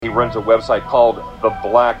He runs a website called The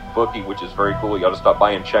Black Bookie, which is very cool. You ought to stop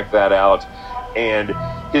by and check that out. And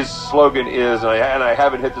his slogan is, and I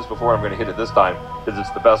haven't hit this before, I'm going to hit it this time because it's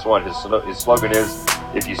the best one. His slogan is,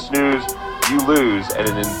 if you snooze, you lose. And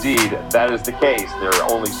indeed, that is the case. There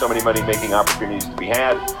are only so many money-making opportunities to be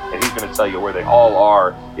had, and he's going to tell you where they all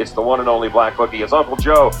are. It's the one and only Black Bookie. It's Uncle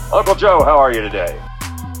Joe. Uncle Joe, how are you today?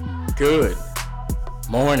 Good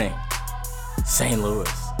morning, St. Louis.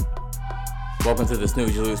 Welcome to the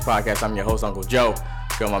Snooze You Lose podcast. I'm your host, Uncle Joe.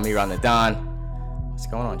 Joe me around the Don. What's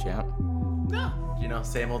going on, champ? No,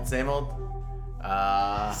 same old. Same old.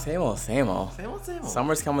 Same old.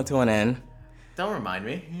 Summer's coming to an end. Don't remind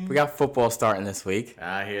me. We got football starting this week.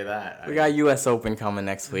 I hear that. We got U.S. Open coming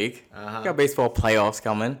next week. We got baseball playoffs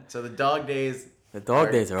coming. So the dog days.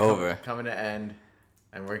 Are over. Coming to end,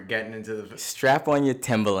 and we're getting into the. Strap on your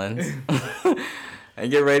Timberlands and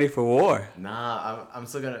get ready for war. Nah,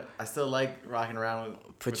 I still like rocking around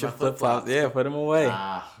with. Put your flip flops. Yeah, put them away.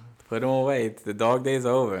 Put them away. The dog days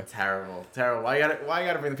are over. Terrible. Why you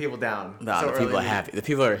gotta bring the people down? Nah, so the people are happy. The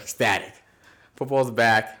people are ecstatic. Football's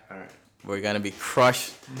back. All right. We're gonna be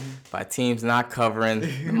crushed by teams not covering the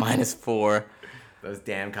 -4. Those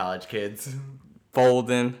damn college kids.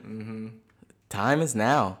 Folding. Time is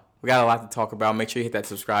now. We got a lot to talk about. Make sure you hit that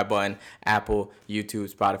subscribe button. Apple,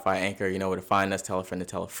 YouTube, Spotify, Anchor. You know where to find us. Tell a friend to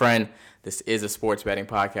tell a friend. This is a sports betting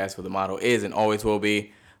podcast where the motto is and always will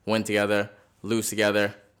be win together, lose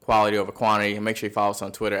together, quality over quantity. And make sure you follow us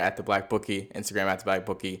on Twitter at The Black Bookie, Instagram at The Black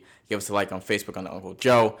Bookie. Give us a like on Facebook on the Uncle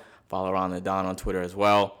Joe. Follow around the Don on Twitter as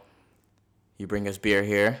well. You bring us beer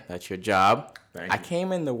here. That's your job. Thank you. I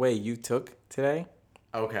came in the way you took today.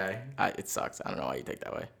 Okay. It sucks. I don't know why you take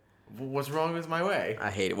that way. What's wrong with my way? I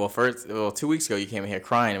hate it. Well, 2 weeks ago, you came in here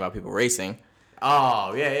crying about people racing.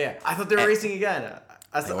 Oh, yeah. I thought they were racing again.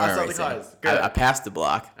 I saw the cars. Good. I passed the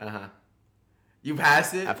block. You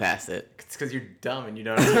passed it? I passed it. It's because you're dumb and you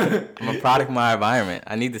don't. I'm a product of my environment.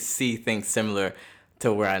 I need to see things similar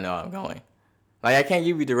to where I know I'm going. Like, I can't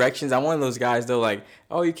give you directions. I'm one of those guys, though, like,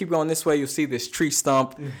 oh, you keep going this way, you'll see this tree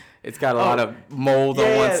stump. It's got a lot of mold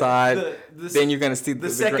on one side. Then you're going to see the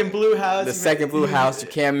second blue house. The second blue house. You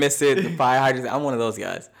can't miss it. The fire hydrant. I'm one of those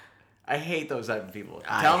guys. I hate those type of people.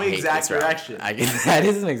 Tell me exact direction. That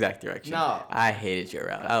is an exact direction. No. I hated your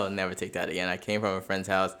route. I will never take that again. I came from a friend's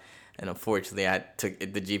house, and unfortunately,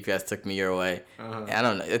 the GPS took me your way. I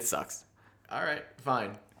don't know. It sucks. All right,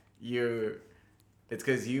 fine. It's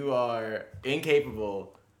because you are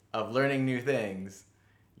incapable of learning new things.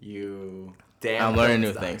 I'm learning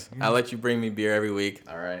new things. I'll let you bring me beer every week.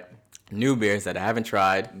 All right. New beers that I haven't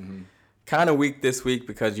tried. Kind of weak this week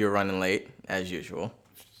because you're running late, as usual.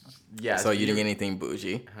 Yeah. So you didn't get anything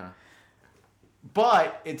bougie.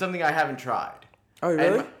 But it's something I haven't tried. Oh,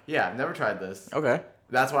 really? Yeah, I've never tried this. Okay.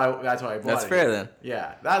 That's why I bought it. That's fair here. then.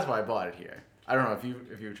 Yeah, that's why I bought it here. I don't know if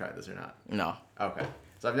you tried this or not. No. Okay.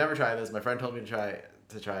 So I've never tried this. My friend told me to try it.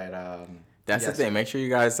 That's the thing. Make sure you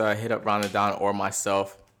guys hit up Ron the Don or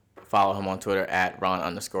myself. Follow him on Twitter at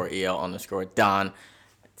Ron_EL_Don.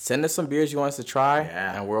 Send us some beers you want us to try.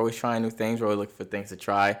 Yeah. And we're always trying new things. We're always looking for things to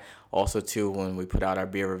try. Also, too, when we put out our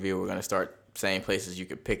beer review, we're going to start saying places you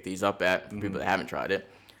could pick these up at for people that haven't tried it.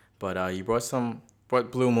 But you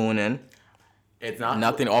brought Blue Moon in. It's not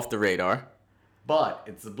nothing off the radar. But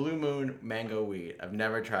it's the Blue Moon Mango Wheat. I've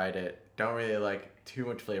never tried it. Don't really like too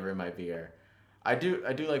much flavor in my beer. I do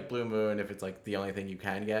like Blue Moon if it's like the only thing you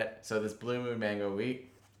can get. So this Blue Moon Mango Wheat,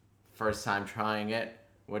 first time trying it.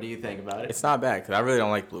 What do you think about it? It's not bad because I really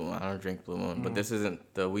don't like Blue Moon. I don't drink Blue Moon, but this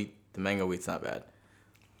isn't the mango wheat's not bad.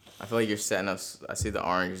 I feel like you're setting us. I see the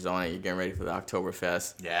oranges on it. You're getting ready for the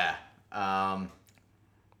Oktoberfest. Yeah.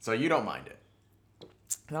 So you don't mind it?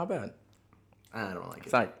 Not bad. I don't like it.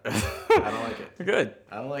 It's not. I don't like it. Good.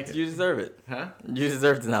 I don't like it. You deserve it. Huh? You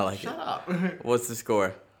deserve to not like Shut it. up. What's the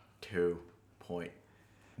score? 2.1.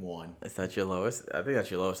 Is that your lowest? I think that's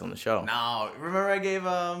your lowest on the show. No. Remember I gave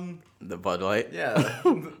The Bud Light? Yeah,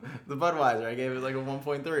 the Budweiser. I gave it like a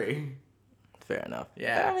 1.3. Fair enough.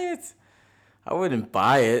 Yeah. I mean, I wouldn't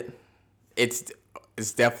buy it. It's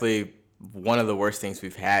definitely one of the worst things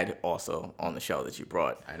we've had also on the show that you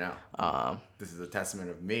brought. I know. This is a testament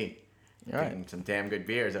of me. Right. Getting some damn good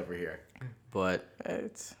beers over here. But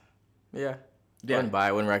yeah. Wouldn't buy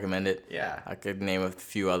it, wouldn't recommend it. Yeah. I could name a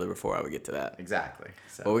few other before I would get to that. Exactly.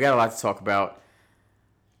 So. But we got a lot to talk about.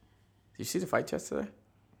 Did you see the fight yesterday?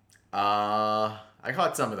 I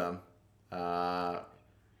caught some of them.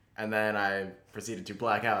 And then I proceeded to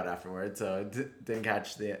black out afterwards, so didn't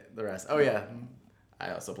catch the rest. Oh, yeah.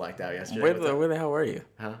 I also blacked out yesterday. Where the hell were you?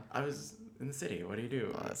 Huh? I was in the city. What do you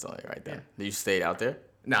do? Oh, that's only right there. Yeah. You stayed out there?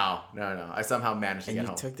 No. I somehow managed to get home.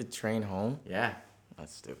 And you took the train home? Yeah.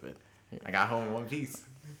 That's stupid. I got home in one piece.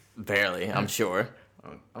 Barely, I'm sure.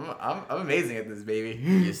 I'm amazing at this, baby.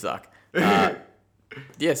 You suck.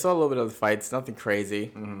 Yeah, saw a little bit of the fights. Nothing crazy.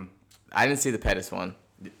 Mm-hmm. I didn't see the Pettis one.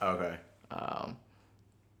 Okay.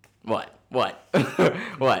 What? What?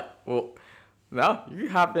 Well, no, you can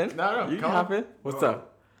hop in. No, you can hop in. What's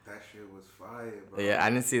up? That shit was fire, bro. Yeah, I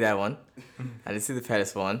didn't see that one. I didn't see the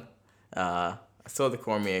Pettis one. I saw the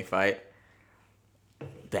Cormier fight.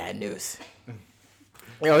 Bad news.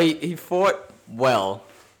 He fought well,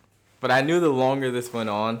 but I knew the longer this went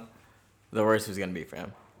on, the worse it was gonna be for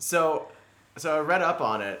him. So I read up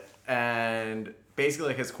on it, and basically,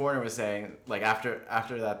 like, his corner was saying, like, after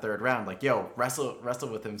that third round, like, yo, wrestle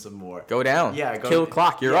with him some more. Go down. Yeah, kill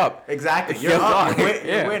clock. You're up. Exactly. Kill You're up. clock.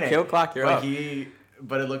 You're winning. Kill clock. You're up.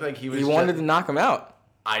 But it looked like he was. He wanted to knock him out.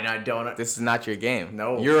 I don't. This is not your game.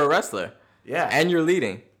 No. You're a wrestler. Yeah. And you're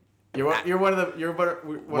leading. You're one of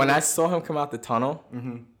the. When I saw him come out the tunnel,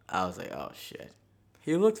 I was like, oh shit.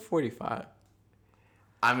 He looked 45.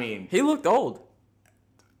 I mean, He looked old.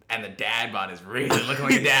 and the dad bod is really looking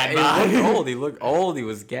like a dad He bod. looked old. He looked old. He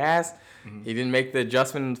was gassed. He didn't make the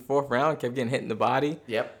adjustment in the fourth round. Kept getting hit in the body.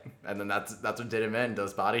 Yep. And then that's what did him in.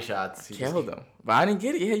 Those body shots. He Killed him. But I didn't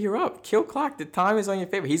get it. Yeah, you're up. Kill clock. The time is on your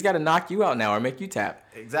favor. He's got to knock you out now or make you tap.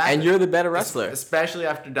 Exactly. And you're the better wrestler. Especially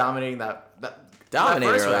after dominating that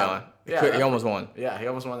Dominated first early round. on. Yeah, He almost won Yeah, he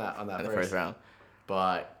almost won that on that in the first round.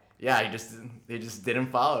 But yeah, he just didn't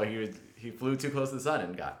follow. He flew too close to the sun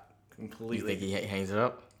and got You completely. think he hangs it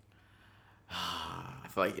up? I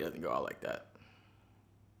feel like he doesn't go out like that.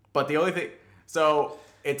 But the only thing, so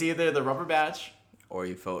it's either the rubber match. Or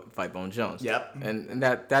you fight Bone Jones. Yep. And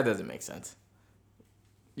that doesn't make sense.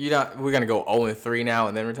 We're gonna go 0-3 now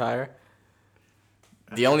and then retire.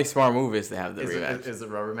 The only smart move is to have the rematch. Is the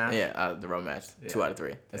rubber match? Yeah, the rubber match. Yeah. 2 out of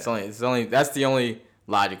 3. That's Yeah. that's the only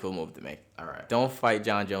logical move to make. All right. Don't fight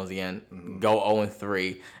John Jones again. Go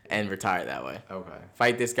 0-3 and retire that way. Okay.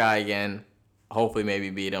 Fight this guy again. Hopefully, maybe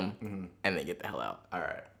beat him, and then get the hell out. All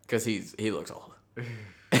right. Because he looks old.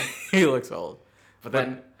 He looks old. But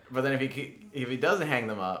then if he doesn't hang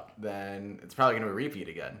them up, then it's probably gonna be a repeat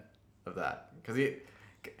again of that because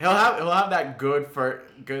he'll have that good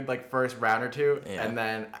first round or two, Yeah. and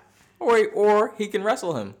then Or he can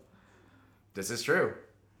wrestle him. this is true.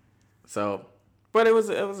 So, but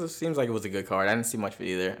it seems like it was a good card. I didn't see much of it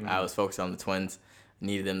either. I was focused on the Twins.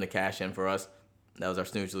 Needed them to cash in for us. That was our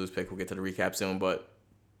snooze lose pick. We'll get to the recap soon, but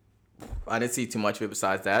I didn't see too much of it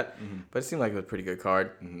besides that. But it seemed like it was a pretty good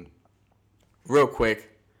card. Real quick,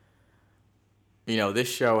 this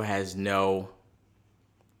show has no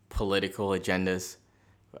political agendas.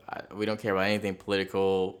 We don't care about anything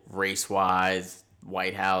political, race-wise,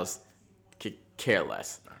 White House. Care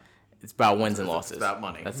less. It's about wins and losses. It's about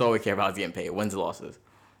money. That's all we care about is getting paid, wins and losses.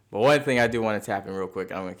 But one thing I do want to tap in real quick,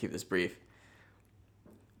 and I'm going to keep this brief.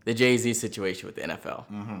 The Jay-Z situation with the NFL.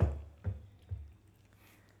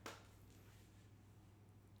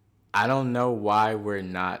 I don't know why we're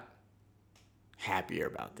not happier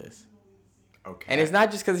about this. Okay. And it's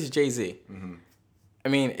not just because it's Jay-Z. I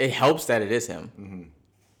mean, it helps that it is him.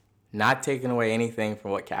 Not taking away anything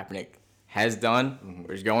from what Kaepernick has done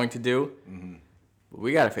or is going to do. But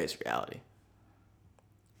we got to face reality.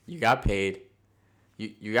 You got paid.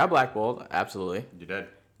 You got blackballed, absolutely. You did.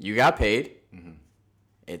 You got paid.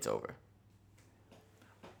 It's over.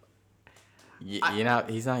 He's not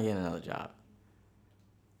getting another job.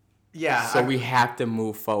 Yeah. So we have to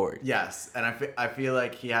move forward. Yes, and I feel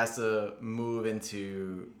like he has to move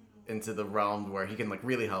into the realm where he can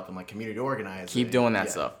really help in community organizing. Keep doing that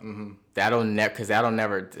stuff. That'll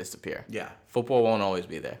never disappear. Yeah. Football won't always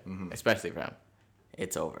be there, especially for him.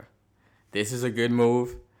 It's over. This is a good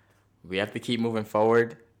move. We have to keep moving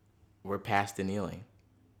forward. We're past the kneeling.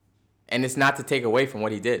 And it's not to take away from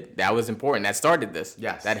what he did. That was important. That started this.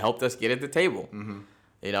 Yes. That helped us get at the table.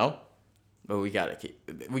 But we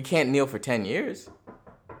can't kneel for 10 years.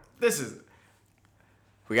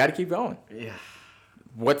 We got to keep going. Yeah.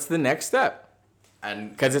 What's the next step? And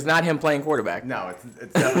Because it's not him playing quarterback. no,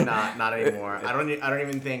 it's definitely not anymore. I don't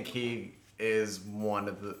even think he is one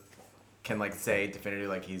of the can say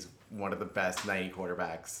definitively he's one of the best 90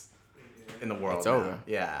 quarterbacks in the world. It's now. over.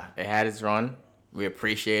 Yeah. It had its run. We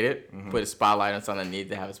appreciate it. Put a spotlight on something that needs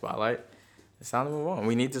to have a spotlight. It's time to move on.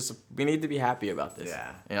 We need to be happy about this.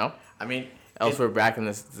 Yeah. I mean, Else we're back in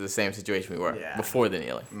the same situation we were before the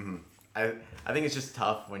kneeling. I think it's just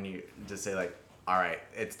tough when you just say all right,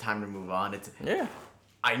 it's time to move on. Yeah.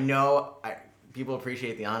 I know people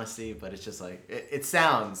appreciate the honesty, but it's just it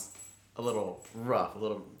sounds a little rough, a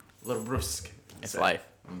little brusque. It's life.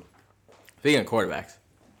 Speaking of quarterbacks,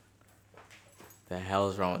 the hell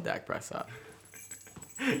is wrong with Dak Prescott?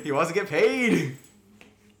 He wants to get paid.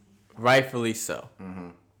 Rightfully so.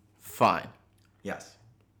 Fine. Yes.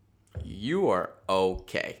 You are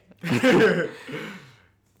okay.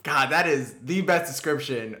 God, that is the best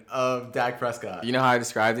description of Dak Prescott. You know how I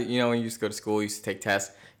described it? You know when you used to go to school, you used to take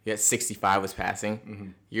tests, you had 65 was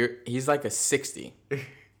passing. He's like a 60.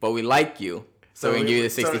 But we like you, so we can give you the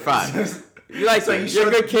 65. You like So you. you You're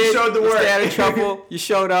a showed- good kid. you showed the work. Stay out of trouble. You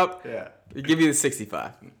showed up. Yeah. We give you the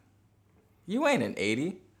 65. You ain't an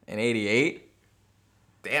 80, an 88.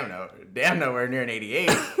 Damn nowhere near an 88.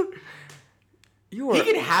 You are. He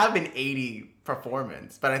can have an 80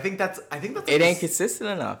 performance, but I think that's It ain't consistent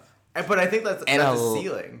enough. But I think that's And a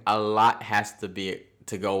ceiling. a lot has to be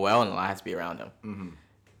to go well, and a lot has to be around him.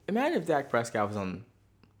 Imagine if Dak Prescott was on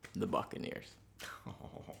the Buccaneers.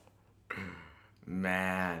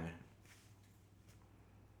 Man.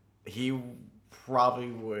 He probably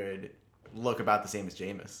would look about the same as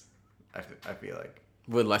Jameis. I feel like.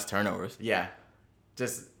 With less turnovers. Yeah.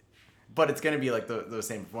 But it's going to be like those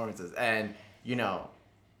same performances. And,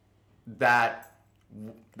 that's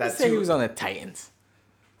Let's say he was on the Titans.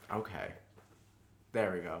 Okay.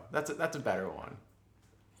 There we go. That's a better one.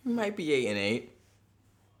 He might be 8-8.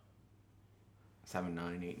 7,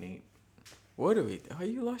 9, 8, and 8. What do we? Oh,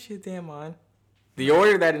 you lost your damn mind. The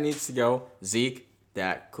order that it needs to go: Zeke,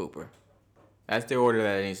 Dak, Cooper. That's the order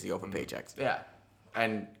that it needs to go for paychecks. Yeah.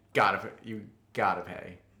 And you gotta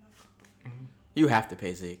pay. You have to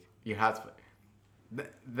pay Zeke. You have to pay.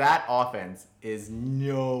 That offense is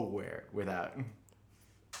nowhere without.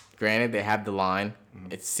 Granted, they have the line.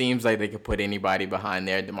 It seems like they could put anybody behind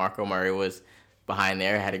there. DeMarco Murray was behind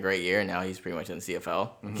there, had a great year. Now he's pretty much in the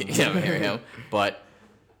CFL. You never hear him. But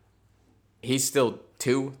he's still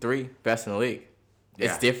 2, 3 best in the league.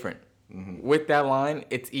 It's Yeah. different. With that line,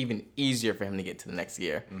 it's even easier for him to get to the next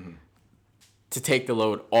year to take the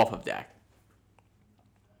load off of Dak.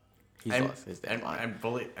 He's lost his damn mind.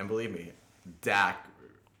 And believe me, Dak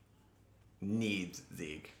needs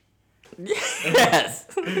Zeke. Yes.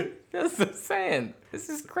 That's what I'm saying. This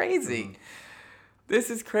is crazy. This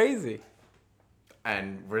is crazy.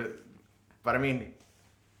 But I mean,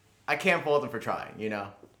 I can't fault him for trying,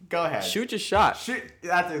 Go ahead. Shoot your shot. Shoot.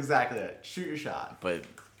 That's exactly it. Shoot your shot. But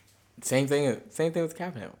same thing with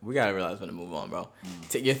Kaepernick. We gotta realize when to move on, bro.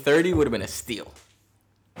 Your 30 would have been a steal.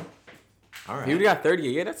 All right. If you would have got 30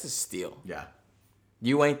 a year, that's a steal. Yeah.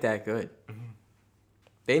 You ain't that good.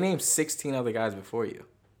 They named 16 other guys before you.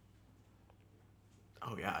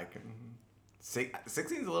 Oh yeah, I can.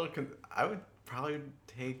 16's a little. I would probably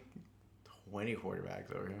take 20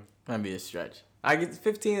 quarterbacks over him. Might be a stretch. I get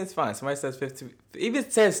 15. It's fine. Somebody says 15. Even if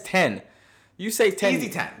it says 10, you say 10. Easy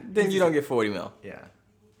 10. Then Easy you don't 10. get 40 mil. Yeah.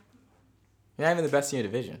 You're not even the best in your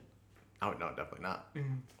division. Oh no, definitely not.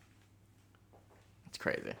 It's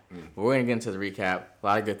crazy. But we're gonna get into the recap. A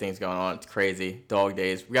lot of good things going on. It's crazy. Dog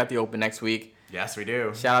days. We got the Open next week. Yes, we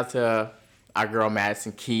do. Shout out to our girl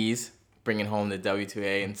Madison Keys bringing home the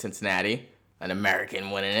W2A in Cincinnati. An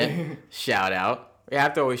American winning it. Shout out. We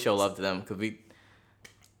have to always show love to them because we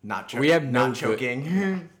We have no not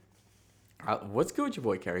choking. what's good with your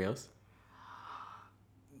boy Karios?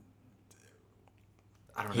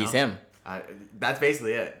 I don't know. He's him. That's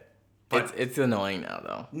basically it. But It's annoying now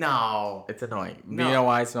though. no. It's annoying. No. You know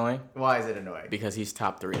why it's annoying? Why is it annoying? Because he's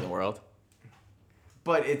top 3 in the world,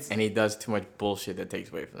 But it's and he does too much bullshit that takes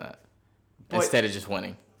away from that. But- Instead of just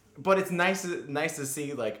winning. but it's nice to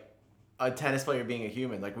see like a tennis player being a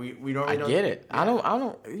human. Like we normally I don't get it. Yeah. I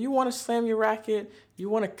don't. You want to slam your racket? You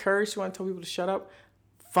want to curse? You want to tell people to shut up?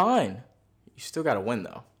 Fine. You still got to win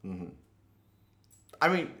though. I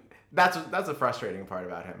mean, that's a frustrating part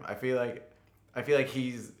about him. I feel like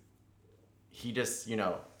he just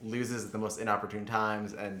loses at the most inopportune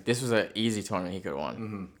times, and This was an easy tournament he could have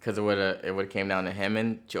won because it would have came down to him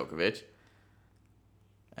and Djokovic.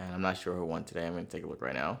 And I'm not sure who won today. I'm gonna take a look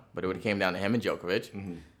right now, but it would have came down to him and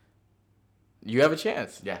Djokovic. You have a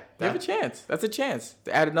chance. Yeah. You have a chance. That's a chance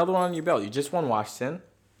to add another one on your belt. You just won Washington.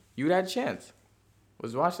 You would have had a chance.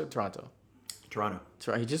 Was Washington or Toronto? Toronto.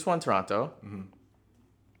 He just won Toronto.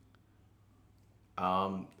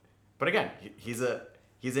 But again, he's an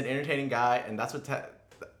entertaining guy, and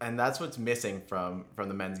that's what's missing from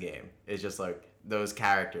the men's game is just like those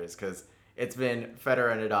characters, because it's been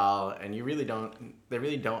Federer and Nadal, and they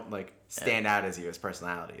really don't like stand out as you as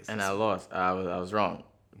personalities. And I lost. I was wrong.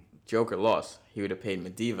 Joker lost. He would have paid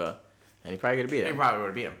Medvedev, and he probably could have beat They him. probably would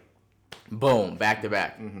have beat him. Boom, back to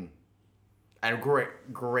back. And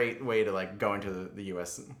great way to like go into the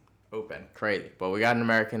U.S. Open. Crazy. But we got an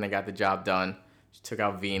American that got the job done. She took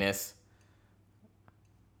out Venus.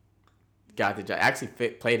 got the job. Actually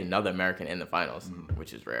played another American in the finals,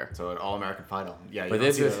 which is rare. So an All-American final. Yeah, But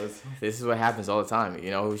this is what happens all the time. You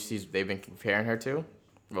know who they've been comparing her to?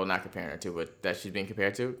 Well, not comparing her to, but that she's being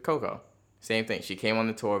compared to? Coco. Same thing. She came on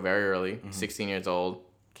the tour very early, 16 years old,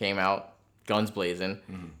 came out, guns blazing,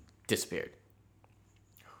 disappeared.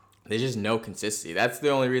 There's just no consistency. That's the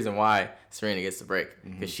only reason why Serena gets the break,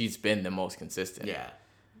 because she's been the most consistent. Yeah.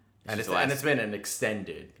 And it's been an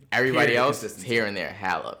extended. Everybody else is here and there.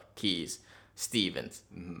 Halep, Keys, Stevens.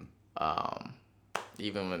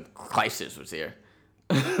 Even when Clijsters was here.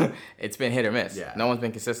 It's been hit or miss. Yeah. No one's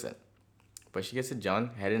been consistent. But she gets it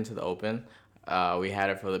done, headed into the Open. We had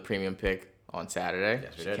her for the premium pick on Saturday.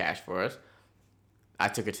 Yes, we she did. cashed for us. I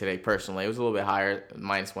took it today personally. It was a little bit higher,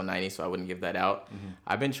 minus 190, so I wouldn't give that out.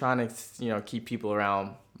 I've been trying to, keep people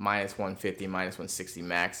around minus 150, minus 160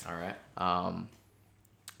 max. All right.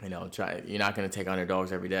 You're not going to take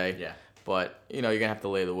underdogs every day. Yeah. But, you're going to have to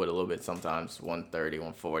lay the wood a little bit sometimes, 130,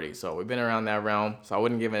 140. So we've been around that realm. So I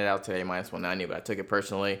wouldn't give it out today, minus 190, but I took it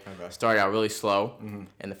personally. Okay. Started out really slow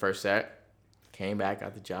in the first set. Came back,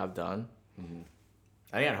 got the job done. And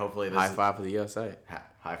again, hopefully this High five for the USA.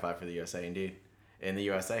 High five for the USA, indeed. In the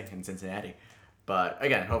USA, in Cincinnati. But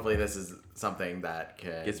again, hopefully this is something that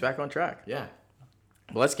can... Gets back on track. Yeah.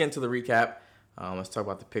 Well, let's get into the recap. Let's talk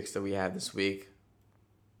about the picks that we had this week.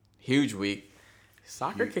 Huge week.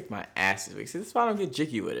 Soccer kicked my ass this week. See, this is why I don't get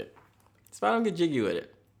jiggy with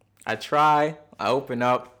it. I try. I open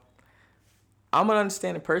up. I'm an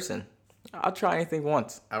understanding person. I'll try anything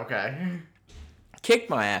once. Okay.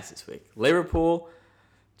 Kicked my ass this week. Liverpool.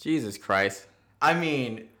 Jesus Christ. I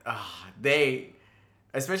mean, they...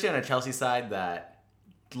 Especially on a Chelsea side that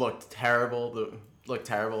looked terrible.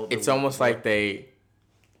 It's almost like they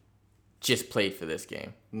just played for this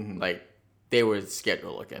game. Like, they were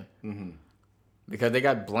scheduled looking. Because they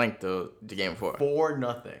got blanked the game before.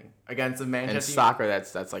 4-0 against the Manchester. And soccer,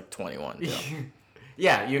 that's like 21. You know?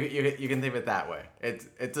 Yeah, you can think of it that way.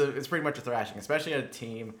 It's pretty much a thrashing, especially a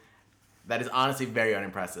team that is honestly very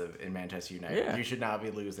unimpressive in Manchester United. Yeah. You should not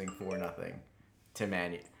be losing 4-0 to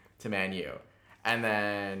Man U. And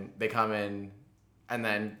then they come in, and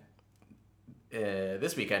then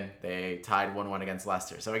this weekend they tied 1-1 against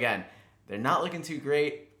Leicester. So again, they're not looking too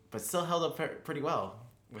great, but still held up pretty well.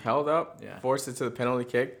 Held up, Yeah. forced it to the penalty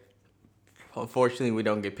kick. Unfortunately, we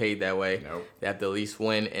don't get paid that way. Nope. They have to at least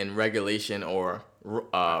win in regulation or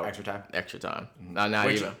Extra time? Extra time. Not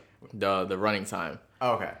Which- even the running time.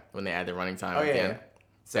 Oh, okay. When they add the running time Oh, at yeah, the yeah. end.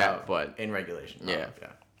 So, but in regulation. Yeah. Oh, yeah.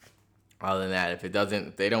 other than that,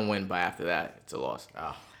 if they don't win by after that, it's a loss.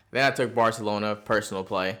 Oh. Then I took Barcelona, personal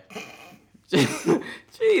play.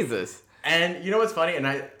 Jesus. And you know what's funny? And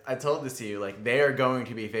I told this to you, like, they are going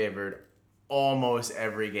to be favored almost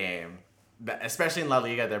every game. Especially in La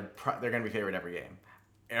Liga, they're going to be favored every game.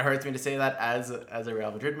 It hurts me to say that as a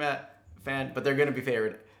Real Madrid fan, but they're going to be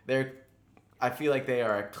favored. I feel like they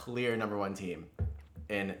are a clear number one team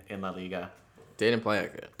in La Liga. They didn't play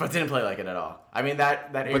like it. But didn't play like it at all. I mean,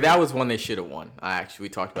 that But that was one they should have won. We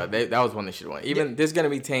talked about it. That was one they should have won. Even there's going to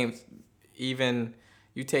be teams, even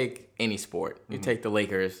you take any sport. You take the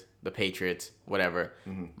Lakers, the Patriots, whatever.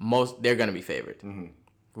 They're going to be favored.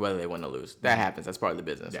 Whether they win or lose. That happens. That's part of the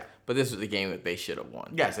business. Yeah. But this was a game that they should have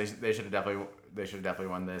won. Yes, they should have definitely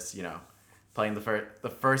won this, playing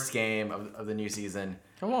the first game of the new season.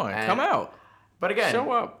 Come on, And- come out. But again,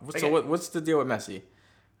 Show up. So what's the deal with Messi?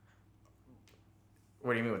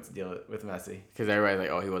 What do you mean? What's the deal with Messi? Because everybody's like,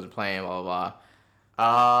 oh, he wasn't playing, blah, blah,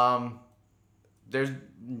 blah. There's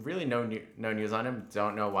really no news on him.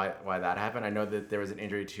 Don't know why that happened. I know that there was an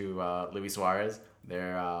injury to Luis Suarez,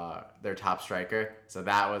 their top striker. So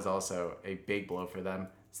that was also a big blow for them.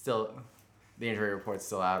 Still, the injury report's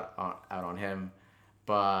still out on him,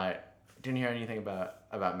 but didn't hear anything about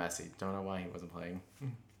Messi. Don't know why he wasn't playing.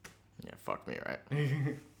 Yeah, fuck me, right?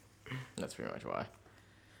 That's pretty much why.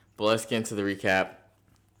 But let's get into the recap.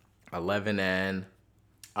 11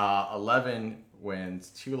 wins,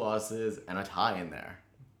 2 losses, and a tie in there.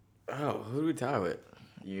 Oh, who do we tie with?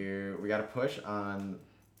 We got a push on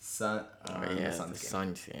The the Suns game.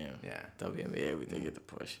 Suns game. Yeah. WNBA, we did get the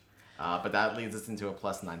push. But that leads us into a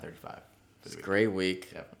plus 935. It's a great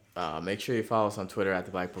week. Yep. Make sure you follow us on Twitter at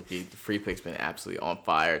the Black Bookie. The free pick's been absolutely on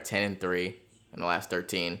fire. 10-3 in the last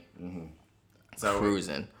 13. So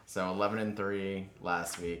Cruising. So 11-3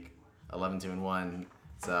 last week, 11-2-1.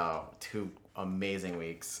 So 2 amazing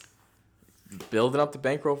weeks. Building up the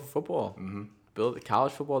bankroll for football. Build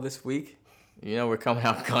college football this week. We're coming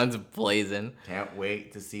out guns blazing. Can't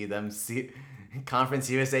wait to see them Conference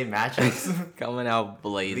USA matchups. Coming out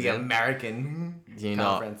blazing. The American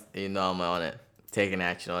Conference. I'm on it. Taking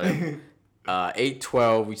action on it.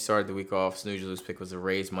 8-12, we started the week off. Snooze Lose pick was the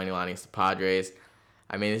Rays money line against the Padres.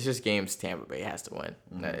 I mean, it's just games Tampa Bay has to win.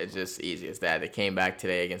 It's just easy as that. They came back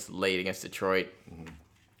today late against Detroit.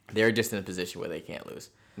 They're just in a position where they can't lose.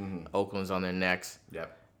 Oakland's on their necks.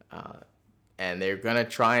 Yep. And they're going to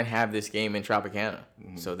try and have this game in Tropicana.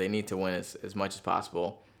 So they need to win as much as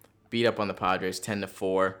possible. Beat up on the Padres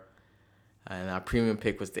 10-4. And our premium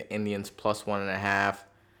pick was the Indians plus 1.5.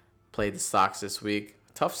 Played the Sox this week.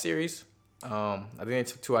 Tough series. I think they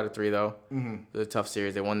took 2 out of 3, though. It was a tough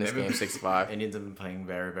series. They won this game 6-5. Indians have been playing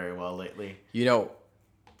very, very well lately. You know,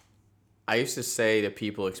 I used to say to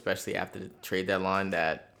people, especially after the trade deadline,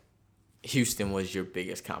 that Houston was your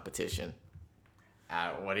biggest competition.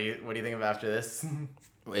 What do you think of after this?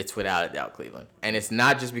 It's without a doubt Cleveland. And it's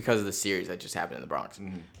not just because of the series that just happened in the Bronx.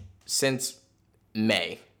 Since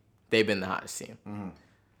May, they've been the hottest team.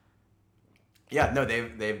 Yeah, no,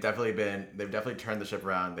 they've definitely turned the ship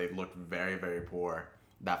around. They've looked very, very poor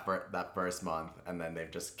that first month, and then they've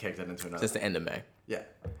just kicked it into another. Since the end of May. Yeah,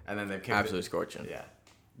 and then they've kicked absolutely scorching. Yeah,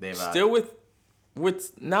 they've still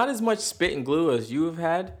with not as much spit and glue as you have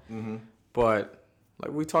had, but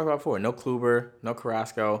like we talked about before, no Kluber, no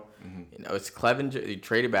Carrasco. You know, it's Clevenger. You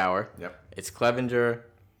traded Bauer. Yep. It's Clevenger,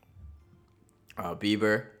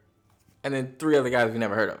 Bieber, and then 3 other guys we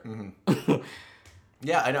never heard of.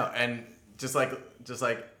 Yeah, I know, and just like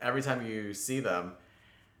every time you see them,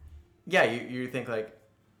 yeah, you think like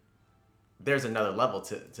there's another level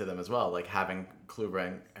to them as well, like having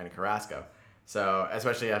Kluber and Carrasco. So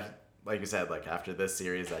especially after, like you said, like after this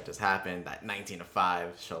series that just happened, that 19-5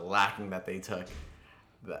 shellacking that they took,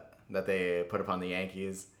 that they put upon the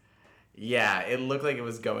Yankees. Yeah, it looked like it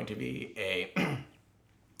was going to be a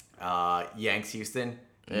Yanks Houston.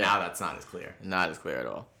 Yeah. Now that's not as clear. Not as clear at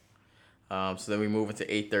all. So then we move into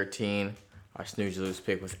 8-13. Our snooze lose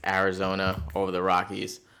pick was Arizona over the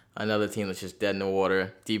Rockies. Another team that's just dead in the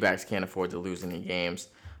water. D-backs can't afford to lose any games.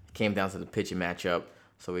 It came down to the pitching matchup,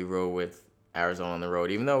 so we rode with Arizona on the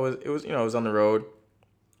road. Even though it was on the road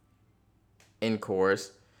in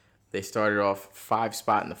Coors. They started off 5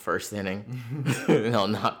 spot in the first inning.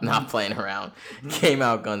 Not playing around. Came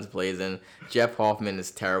out guns blazing. Jeff Hoffman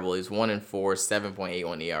is terrible. He's 1-4,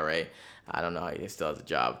 7.81 ERA. I don't know how he still has a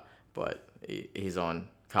job, but he's on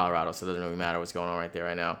Colorado, so it doesn't really matter what's going on right there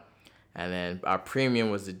right now. And then our premium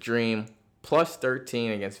was the Dream, plus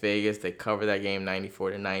 13 against Vegas. They covered that game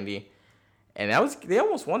 94-90. And they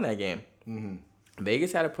almost won that game.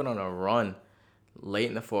 Vegas had to put on a run late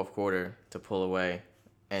in the fourth quarter to pull away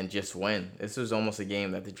and just win. This was almost a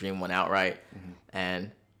game that the Dream won outright.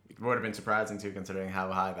 And it would have been surprising, too, considering how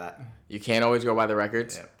high that. You can't always go by the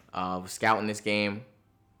records. Yeah. Scouting this game,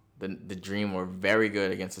 the Dream were very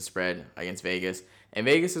good against the spread against Vegas. And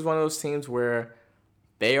Vegas is one of those teams where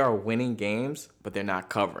they are winning games, but they're not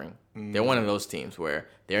covering. They're one of those teams where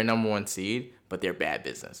they're number 1 seed, but they're bad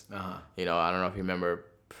business. You know, I don't know if you remember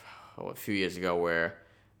a few years ago where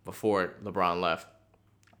before LeBron left,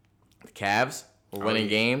 the Cavs were winning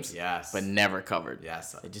games, but never covered.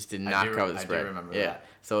 Yes, they just did not cover the spread. I do remember that.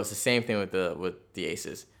 So it's the same thing with the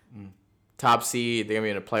Aces. Top seed, they're gonna be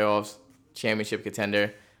in the playoffs, championship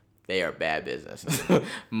contender. They are bad business.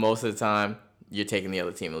 Most of the time, you're taking the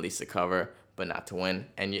other team at least to cover, but not to win.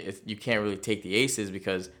 And you can't really take the Aces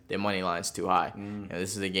because their money line's too high. And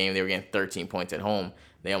this is a game they were getting 13 points at home.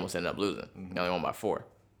 They almost ended up losing. They only won by 4.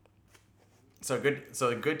 So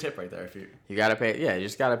a good tip right there. If you gotta pay, you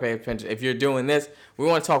just gotta pay attention. If you're doing this, we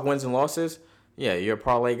want to talk wins and losses. Yeah, you're a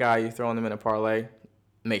parlay guy. You're throwing them in a parlay,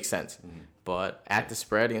 makes sense. But at the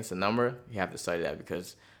spread against the number, you have to study that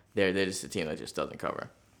because they're just a team that just doesn't cover.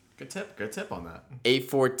 Good tip on that.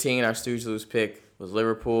 8-14, our snooze lose pick was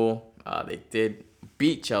Liverpool. They did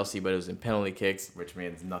beat Chelsea, but it was in penalty kicks, which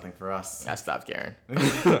means nothing for us. I stopped caring.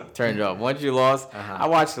 Turned it off. Once you lost, I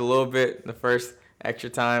watched a little bit the first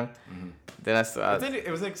extra time. Then it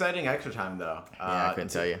was an exciting extra time, though. I couldn't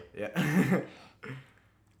tell you. Yeah.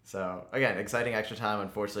 So, again, exciting extra time.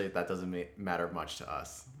 Unfortunately, that doesn't matter much to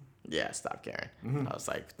us. Yeah, I stopped caring. I was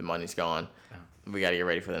like, the money's gone. We got to get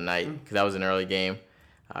ready for the night because that was an early game.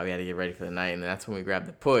 We had to get ready for the night, and that's when we grabbed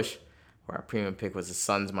the push, where our premium pick was the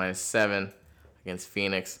Suns -7 against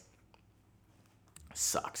Phoenix.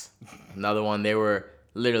 Sucks. Another one, they were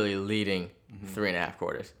literally leading 3.5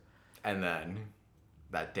 quarters. And then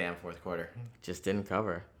that damn fourth quarter. Just didn't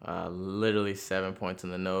cover. Literally 7 points in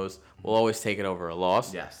the nose. We'll always take it over a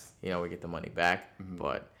loss. Yes. You know, we get the money back.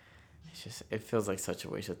 But it feels like such a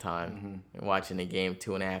waste of time. Watching the game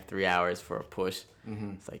 2.5, 3 hours for a push.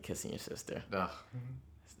 It's like kissing your sister.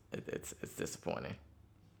 It's disappointing.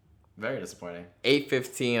 Very disappointing.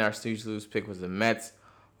 8-15, our snooze lose pick was the Mets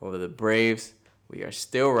over the Braves. We are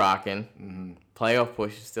still rocking. Playoff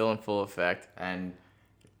push is still in full effect. And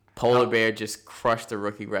Polar Bear just crushed the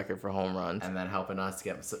rookie record for home runs. and then helping us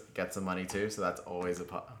get some money too, so that's always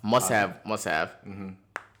a Must have.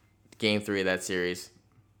 Game 3 of that series.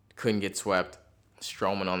 Couldn't get swept.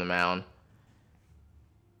 Stroman on the mound.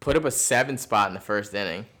 Put up a 7 spot in the first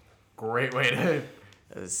inning. Great way to. It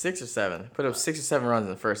was 6 or 7. Put up 6 or 7 runs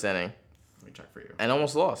in the first inning. Let me check for you. And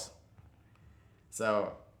almost lost.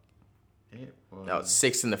 So. It was No,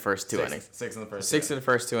 6 in the first 2 innings. 6 in the first. 6 in the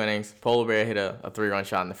first 2 innings. Polar Bear hit a 3-run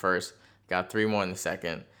shot in the first. Got 3 more in the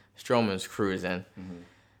second. Stroman was cruising.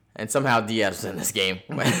 And somehow Diaz was in this game.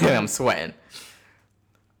 I'm sweating.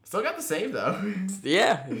 Still got the save though.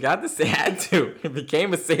 Yeah, you got this. They had to. It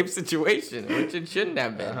became a safe situation, which it shouldn't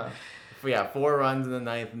have been. But yeah, 4 runs in the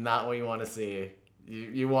ninth. Not what you want to see.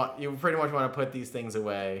 You pretty much want to put these things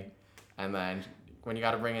away, and then when you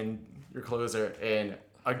got to bring in your closer in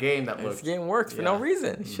a game that looks. This game works for no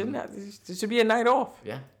reason. It shouldn't have. It should be a night off.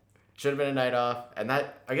 Yeah. Should have been a night off. And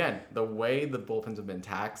that, again, the way the bullpens have been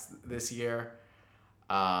taxed this year,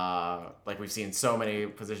 like we've seen so many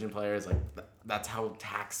position players, like that's how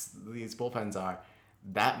taxed these bullpens are.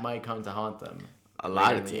 That might come to haunt them. A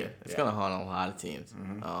lot of teams. It's going to haunt a lot of teams.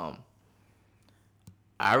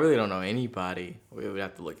 I really don't know anybody. We would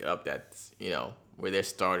have to look it up that's, where their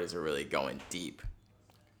starters are really going deep.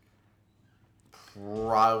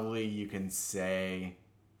 Probably you can say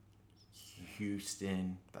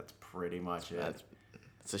Houston. That's pretty much it.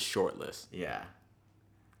 It's a short list. Yeah.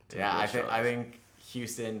 Yeah, I think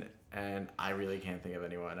Houston, and I really can't think of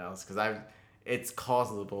anyone else because it's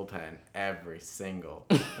cost the bullpen every single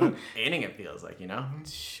inning. It feels like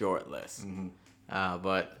Short list.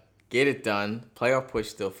 But get it done. Playoff push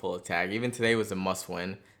still full attack. Even today was a must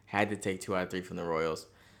win. Had to take 2 out of 3 from the Royals.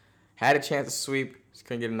 Had a chance to sweep. Just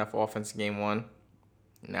couldn't get enough offense in game 1.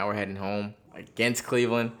 Now we're heading home against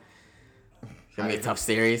Cleveland. It's gonna be a tough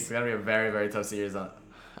series. It's gonna be a very, very tough series on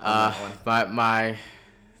that one.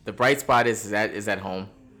 The bright spot is at home.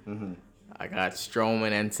 I got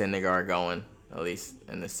Stroman and Syndergaard going, at least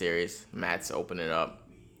in the series. Matt's opening it up.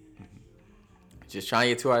 Just trying to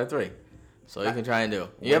get 2 out of 3. So you can try and do.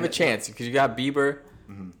 You have a chance because you got Bieber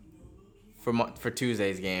for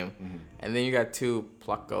Tuesday's game, and then you got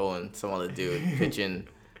Plucko and some other dude pitching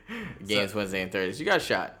games Wednesday and Thursday. You got a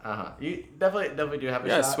shot. You definitely do have a shot. You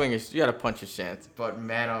got to swing. You got to punch your chance. But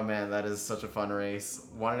man, oh man, that is such a fun race.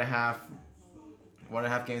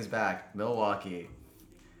 1.5 games back. Milwaukee,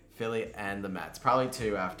 Philly, and the Mets. Probably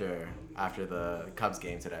 2 after the Cubs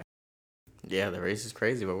game today. Yeah, the race is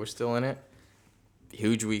crazy, but we're still in it.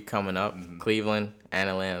 Huge week coming up. Cleveland and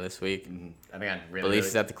Atlanta this week. And again, Belize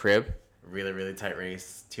is at the crib. Really, really tight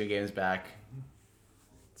race. 2 games back.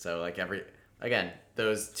 So like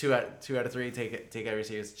those 2 out of 3 take every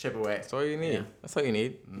series, chip away. That's all you need. Yeah. That's all you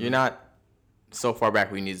need. You're not so far back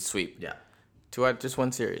where you need to sweep. Yeah. 2 out, just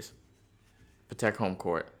 1 series. Protect home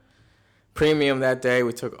court. Premium that day,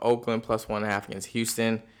 we took Oakland plus 1.5 against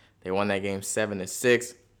Houston. They won that game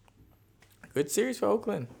 7-6. Good series for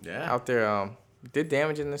Oakland. Yeah. Out there, did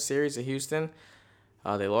damage in the series to Houston.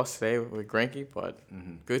 They lost today with Greinke, but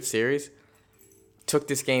good series. Took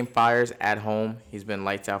this game Fiers at home. He's been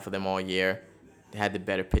lights out for them all year. They had the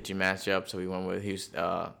better pitching matchup, so we went with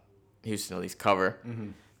Houston at least cover.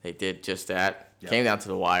 They did just that. Yep. Came down to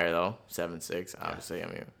the wire, though, 7-6. Obviously,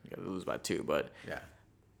 you got to lose by 2, but Yeah.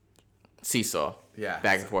 seesaw. Yeah.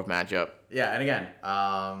 Back and forth matchup. Yeah, and again,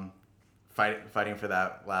 fighting for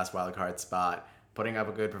that last wild card spot, putting up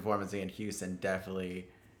a good performance against Houston, definitely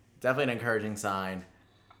an encouraging sign.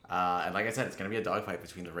 And like I said, it's going to be a dogfight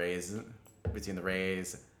between the Rays,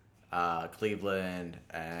 Cleveland,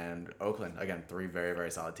 and Oakland. Again, 3 very, very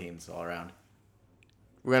solid teams all around.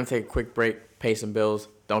 We're going to take a quick break, pay some bills.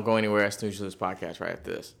 Don't go anywhere. Snooze this podcast right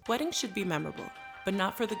after this. Weddings should be memorable, but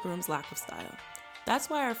not for the groom's lack of style. That's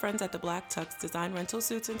why our friends at the Black Tux design rental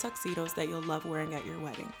suits and tuxedos that you'll love wearing at your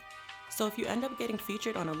wedding. So if you end up getting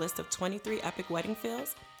featured on a list of 23 epic wedding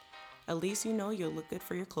fails, at least you know you'll look good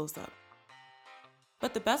for your close-up.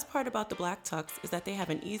 But the best part about the Black Tux is that they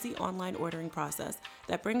have an easy online ordering process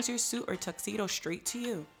that brings your suit or tuxedo straight to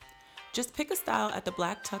you. Just pick a style at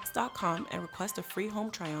theblacktux.com and request a free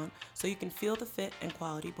home try-on so you can feel the fit and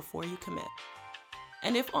quality before you commit.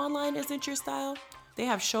 And if online isn't your style, they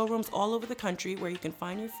have showrooms all over the country where you can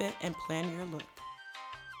find your fit and plan your look.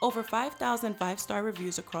 Over 5,000 5-star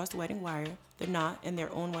reviews across Wedding Wire, The Knot, and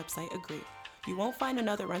their own website agree. You won't find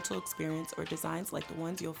another rental experience or designs like the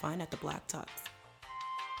ones you'll find at the Black Tux.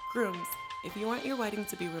 Grooms, if you want your wedding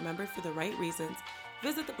to be remembered for the right reasons,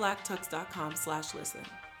 visit theblacktux.com/listen.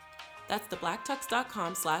 That's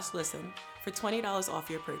theblacktux.com/listen for $20 off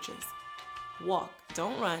your purchase. Walk,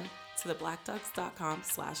 don't run to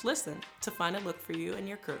thebblacktux.com/listen to find a look for you and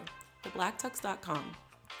your crew. Thebblacktux.com,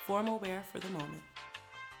 formal wear for the moment.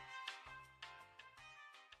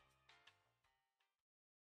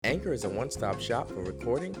 Anchor is a one-stop shop for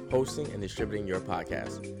recording, hosting, and distributing your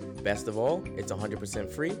podcast. Best of all, it's 100%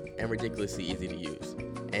 free and ridiculously easy to use.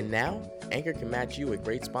 And now, Anchor can match you with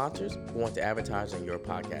great sponsors who want to advertise on your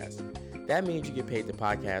podcast. That means you get paid to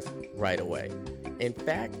podcast right away. In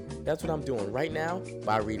fact, that's what I'm doing right now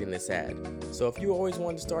by reading this ad. So if you always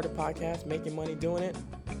wanted to start a podcast making money doing it,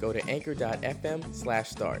 go to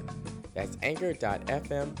anchor.fm/start. That's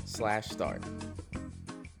anchor.fm/start.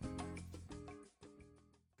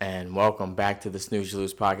 And welcome back to the Snooze You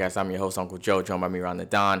Lose podcast. I'm your host, Uncle Joe, joined by me around the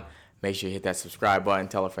Don. Make sure you hit that subscribe button,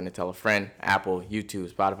 tell a friend to tell a friend. Apple,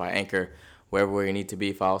 YouTube, Spotify, Anchor, wherever you need to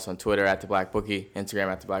be. Follow us on Twitter at The Black Bookie,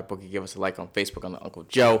 Instagram at The Black Bookie. Give us a like on Facebook on the Uncle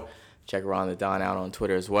Joe. Check around the Don out on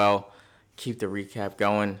Twitter as well. Keep the recap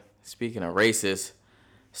going. Speaking of races,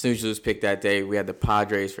 Snooze You Lose pick that day. We had the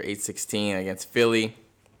Padres for 8-16 against Philly.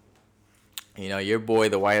 You know, your boy,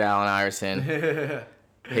 the White Allen Iverson,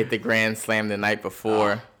 hit the grand slam the night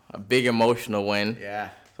before. A big emotional win. Yeah.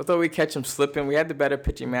 So I thought we'd catch him slipping. We had the better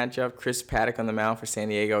pitching matchup. Chris Paddock on the mound for San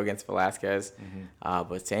Diego against Velasquez.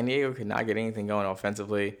 But San Diego could not get anything going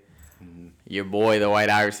offensively. Your boy, the White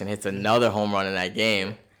Iverson, hits another home run in that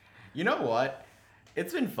game. You know what?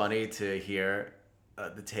 It's been funny to hear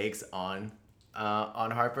the takes on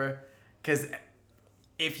Harper, because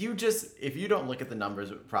if you don't look at the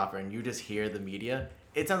numbers proper and you just hear the media,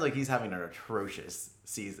 it sounds like he's having an atrocious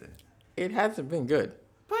season. It hasn't been good.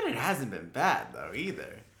 But it hasn't been bad, though,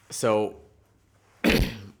 either. So, if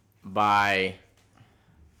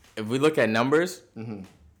we look at numbers,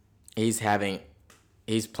 he's playing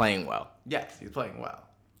well. Yes, he's playing well.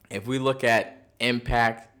 If we look at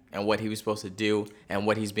impact and what he was supposed to do and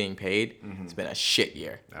what he's being paid, it's been a shit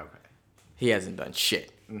year. Okay. He hasn't done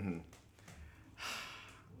shit.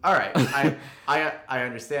 All right, I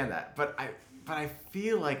understand that, but I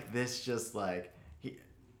feel like this just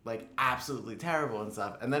absolutely terrible and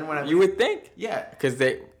stuff. And then when You would think. yeah, Because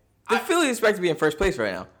the Phillies expect to be in first place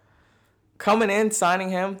right now. Coming in, signing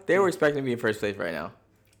him, they were expecting to be in first place right now.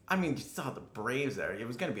 I mean, you saw the Braves there. It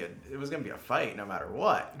was gonna be a fight no matter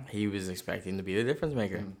what. He was expecting to be the difference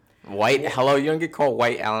maker. You don't get called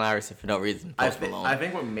White Allen Iverson for no reason. I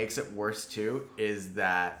think what makes it worse too is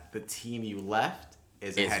that the team you left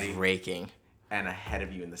is It's raking. and ahead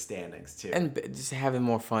of you in the standings too. And just having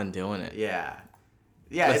more fun doing it. yeah,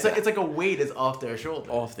 it's like a weight is off their shoulders.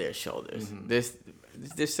 Off their shoulders. They're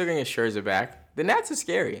still going to get Scherzer back. The Nats are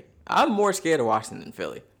scary. I'm more scared of Washington than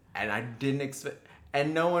Philly. And I didn't expect,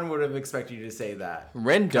 and no one would have expected you to say that.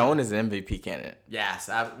 Rendon is an MVP candidate. Yes,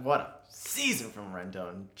 what a season from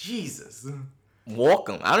Rendon. Jesus. Walk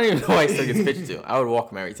him. I don't even know why he still gets pitched to. I would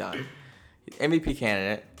walk him every time. MVP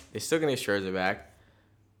candidate. They're still going to get Scherzer back.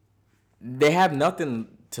 They have nothing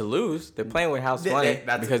to lose. They're playing with house money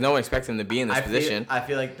because no one expects them to be in this position. I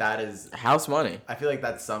feel like that is house money. I feel like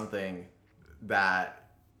that's something that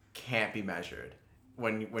can't be measured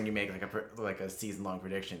when you make a season long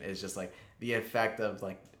prediction. It's just like the effect of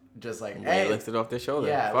They lifted off their shoulder.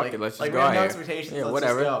 Yeah, Fuck it, let's just we go have out no here. expectations. Yeah, let's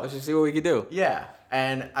whatever. Just go. Let's just see what we can do. Yeah,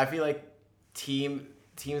 and I feel like teams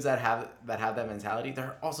that have that mentality,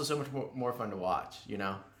 they're also so much more fun to watch. You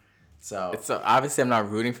know, so It's obviously I'm not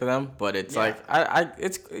rooting for them, but it's Yeah.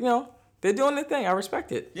 it's they're doing their thing. I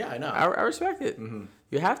respect it. yeah, I know. I respect it.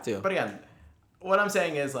 You have to. But again, what I'm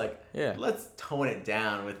saying is Yeah. let's tone it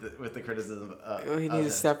down with the criticism. He needs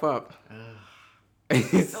to step up.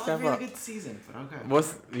 It's Step a really up. good season, but okay.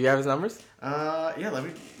 Do you have his numbers? Yeah, let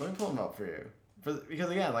me pull them up for you. Because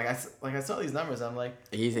again, I saw these numbers, I'm like,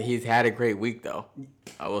 He's had a great week though.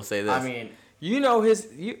 I will say this. I mean,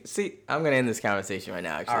 I'm gonna end this conversation right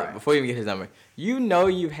now. Actually, All right. before you even get his number,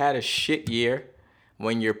 you've had a shit year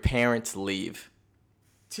when your parents leave.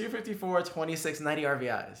 254, 26, 90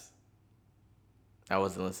 RBIs. I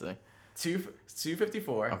wasn't listening.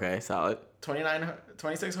 254, Okay, solid.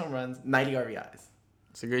 26 home runs, 90 RBIs.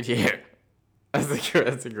 It's a good year.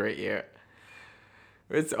 That's a great year.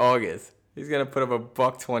 It's August. He's gonna put up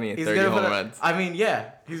 $120 and 30 home runs. I mean,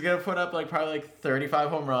 yeah, he's gonna put up probably 35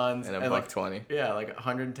 home runs And $120. Yeah,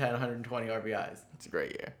 110, 120 RBIs. It's a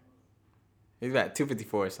great year. He's got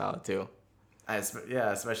 254 is solid too.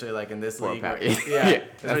 Especially in this For a league. power- Yeah,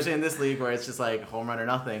 especially in this league where it's just home run or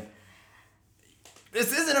nothing.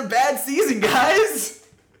 This isn't a bad season, guys.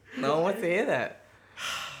 No one wants to hear that.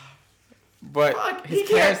 But Fuck, his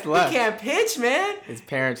parents left. He can't pitch, man. His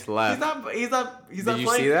parents left. He's not Did playing.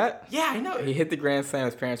 you see that? Yeah, I know. He hit the grand slam.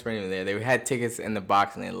 His parents weren't even there. They had tickets in the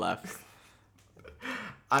box and they left.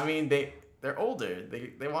 I mean, They're older.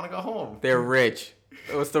 They want to go home. They're rich.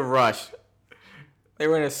 What's the rush? They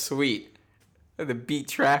were in a suite. The beat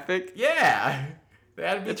traffic. Yeah. They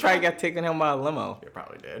had to be. They probably got taken home by a limo. They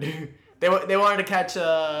probably did. They wanted to catch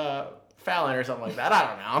Fallon or something like that. I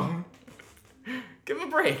don't know. Give him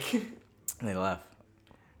a break. And they left.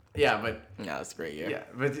 Yeah, but No, it's a great year. yeah,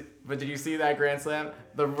 but did you see that grand slam?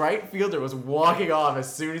 The right fielder was walking off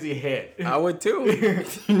as soon as he hit. I would too.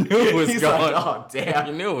 You knew it was He's gone. like, oh damn.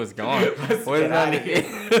 You knew it was gone. Let's Well, get outta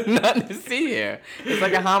there's nothing to see here. It's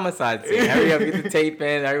like a homicide scene. Hurry up, get the tape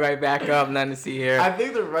in. Everybody back up. Nothing to see here. I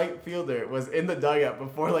think the right fielder was in the dugout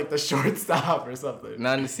before like the shortstop or something.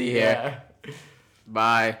 Nothing to see here. Yeah.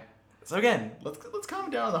 Bye. So again, let's calm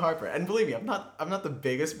down on the Harper. And believe me, I'm not the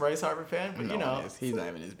biggest Bryce Harper fan, but No, you know, he's not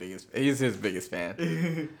even his biggest. He's his biggest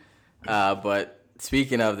fan. But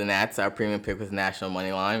speaking of the Nats, our premium pick was National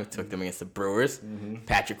Money Line. We took them against the Brewers.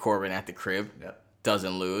 Patrick Corbin at the crib. Yep.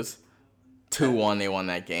 Doesn't lose. 2-1, they won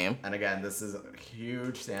that game. And again, this is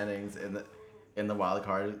huge standings in the wild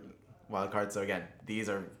card. So again, these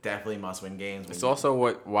are definitely must-win games. It's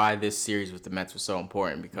also why this series with the Mets was so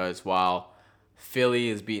important, because while Philly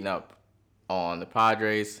is beating up on the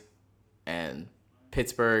Padres and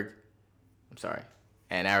Pittsburgh,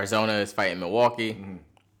 and Arizona is fighting Milwaukee,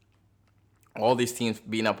 all these teams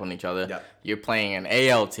beating up on each other, Yep. You're playing an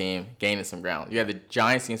AL team gaining some ground. You had the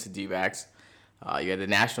Giants against the D-backs, you had the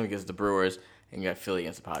National against the Brewers, and you got Philly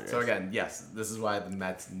against the Padres. So again, yes, this is why the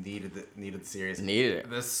Mets needed the series. Needed it.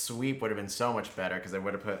 This sweep would have been so much better because they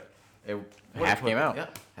would have put it. Half game out. Yeah,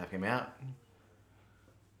 half game out.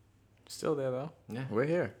 Still there, though. Yeah. We're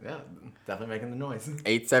here. Yeah, definitely making the noise.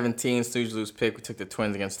 8-17, Snooze lose pick. We took the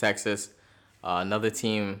Twins against Texas. Another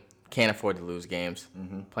team can't afford to lose games.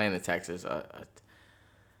 Playing the Texas.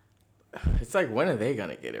 It's like, when are they going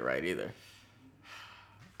to get it right either?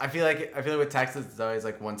 I feel like with Texas, it's always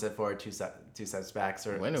like 1 step forward, two steps back.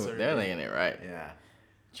 When are they're getting it right? Yeah.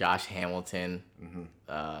 Josh Hamilton.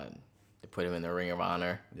 They put him in the Ring of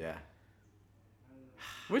Honor. Yeah.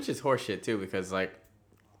 Which is horseshit, too, because, like,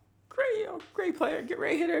 great player,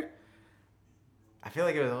 great hitter. I feel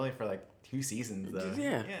like it was only for like 2 seasons though.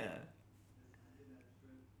 Yeah. Yeah.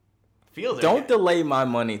 Fielder. Don't delay my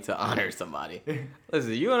money to honor somebody.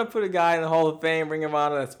 Listen, you want to put a guy in the Hall of Fame, Ring of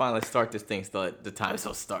Honor, that's fine. Let's start this thing so the time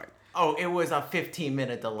will start. Oh, it was a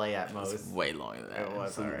 15-minute delay at It's most. way longer than that. It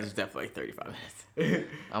was, alright. It's definitely like 35 minutes.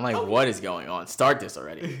 I'm like, what is going on? Start this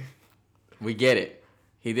already. We get it.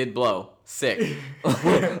 He did blow. Sick.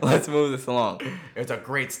 Let's move this along. It's a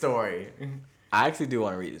great story. I actually do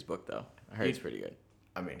want to read his book, though. I heard it's pretty good.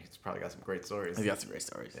 I mean, he's probably got some great stories. He's got some great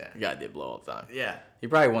stories. Yeah. The guy did blow all the time. Yeah. He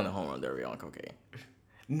probably won the home run derby on cocaine.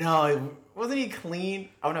 No, wasn't he clean?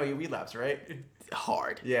 Oh no, he relapsed, right?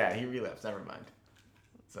 Hard. Yeah, he relapsed. Never mind.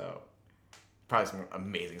 So, probably some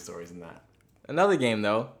amazing stories in that. Another game,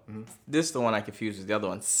 though. This is the one I confused with the other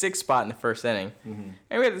one. 6 spot in the first inning. And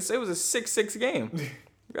it was a 6-6 game.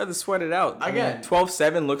 We had to sweat it out. Again.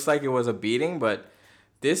 12-7 looks like it was a beating, but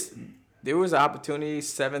there was an opportunity,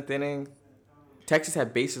 7th inning. Texas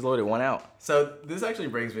had bases loaded, 1 out. So this actually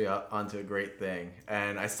brings me up onto a great thing,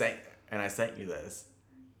 and I sent you this.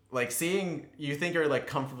 Like seeing you think you're like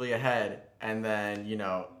comfortably ahead, and then you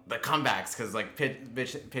know the comebacks because like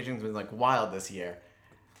pitching's been like wild this year.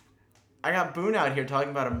 I got Boone out here talking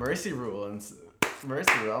about a mercy rule and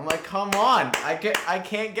mercy rule. I'm like, come on, I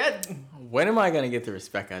can't get. When am I gonna get the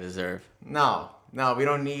respect I deserve? No, we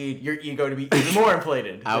don't need your ego to be even more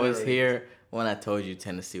inflated. I was here when I told you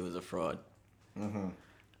Tennessee was a fraud.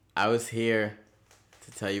 I was here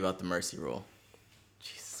to tell you about the mercy rule.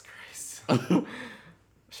 Jesus Christ.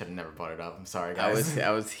 Should have never brought it up. I'm sorry, guys.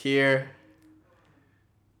 I was here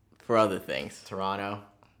for other things. Toronto.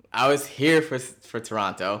 I was here for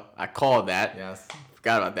Toronto. I called that. Yes.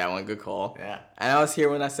 Forgot about that one. Good call. Yeah. And I was here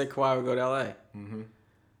when I said Kawhi would go to LA.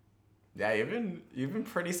 Yeah, you've been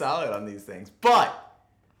pretty solid on these things, but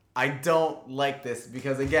I don't like this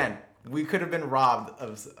because again, we could have been robbed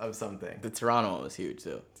of something. The Toronto one was huge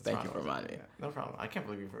too. Thank you for Toronto. reminding me. Yeah, no problem. I can't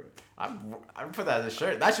believe you. I put that as a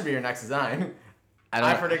shirt. That should be your next design. I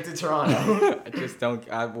I predicted Toronto. I just don't.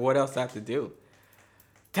 What else I have to do?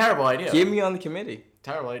 Terrible idea. Get me on the committee.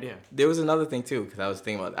 Terrible idea. There was another thing too, because I was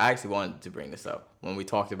thinking about. I actually wanted to bring this up when we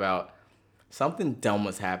talked about something dumb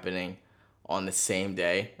was happening on the same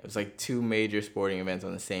day. It was like 2 major sporting events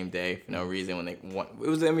on the same day for no reason. When they won, it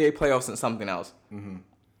was the NBA playoffs and something else.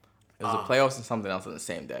 It was the playoffs and something else on the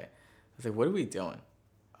same day. I was like, what are we doing?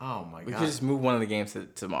 Oh my We god. could just move one of the games to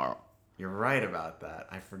tomorrow. You're right about that.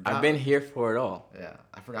 I forgot. I've been here for it all. Yeah,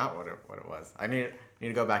 I forgot what it was. I need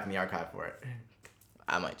to go back in the archive for it.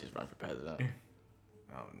 I might just run for president.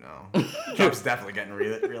 Oh no. Trump's definitely getting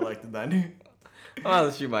reelected then. I'm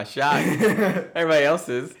about to shoot my shot. Everybody else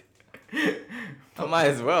is. I might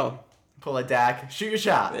as well. Pull a Dak. Shoot your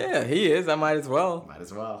shot. Yeah, he is. I might as well. Might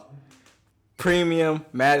as well. Premium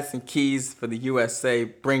Madison Keys for the USA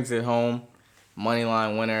brings it home.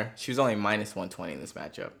 Moneyline winner. She was only minus 120 in this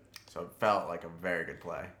matchup. So it felt like a very good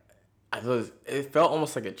play. It felt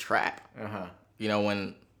almost like a trap. Uh-huh. You know,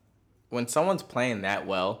 when someone's playing that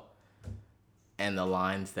well and the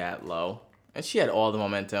line's that low, and she had all the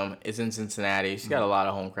momentum. It's in Cincinnati. She's got a lot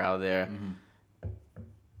of home crowd there.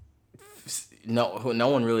 No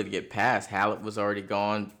one really to get past. Halep was already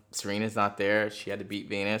gone. Serena's not there. She had to beat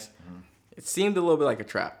Venus. It seemed a little bit like a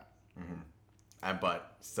trap.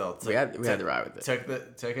 But still, We had to ride with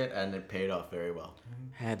it. Took it, and it paid off very well.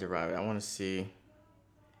 Had to ride with it. I want to see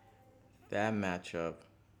that matchup.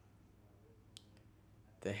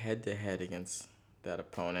 The head-to-head against that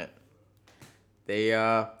opponent. They've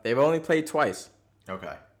only played twice.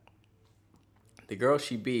 Okay. The girl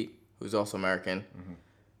she beat, who's also American,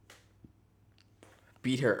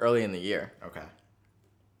 beat her early in the year. Okay.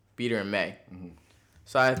 Beat her in May.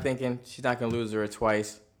 So I was thinking she's not gonna lose her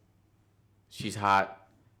twice. She's hot.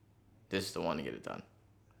 This is the one to get it done.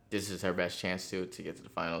 This is her best chance to get to the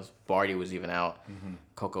finals. Barty was even out.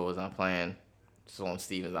 Coco was not playing. Sloane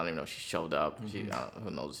Stevens, I don't even know if she showed up. Who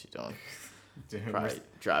knows what she's doing? Probably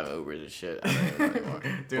driving Ubers and shit. I don't even know anymore.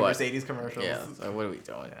 Doing Mercedes commercials. Yeah, so what are we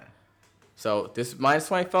doing? Yeah. So this minus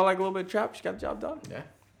 20 felt like a little bit of trap. She got the job done. Yeah.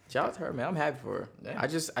 Shout out to her, man. I'm happy for her. Yeah. I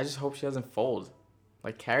just hope she doesn't fold.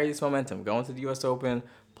 Like, carry this momentum. Go into the U.S. Open,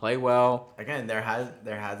 play well. Again, there hasn't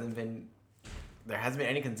been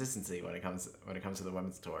any consistency when it comes to the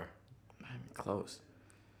women's tour. Not even close.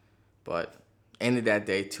 But ended that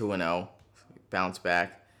day 2-0. Bounced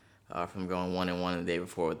back from going 1-1 the day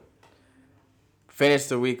before. Finished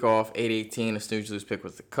the week off 8-18. The snooze lose pick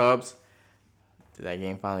was the Cubs. Did that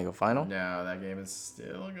game finally go final? No, that game is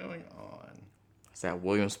still going on. It's at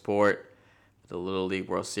Williamsport, the Little League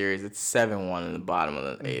World Series. It's 7-1 in the bottom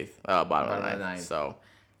of the bottom of the ninth. So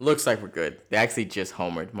looks like we're good. They actually just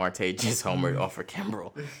homered. Marte just homered off for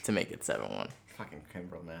Kimbrel to make it 7-1. Fucking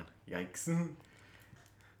Kimbrel, man. Yikes.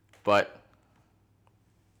 But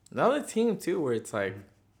another team too, where it's like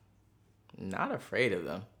not afraid of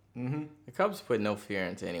them. The Cubs put no fear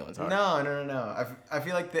into anyone's heart. No. I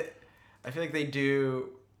feel like they do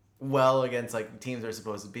well against like teams they're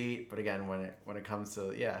supposed to beat, but again, when it comes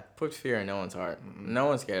to Put fear in no one's heart. No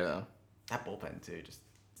one's scared of them. that bullpen too just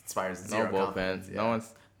inspires No zero bullpen.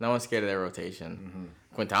 confidence. No one's scared of their rotation.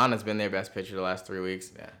 Quintana's been their best pitcher the last 3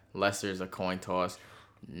 weeks. Yeah. Lester's a coin toss.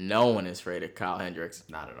 No one is afraid of Kyle Hendricks.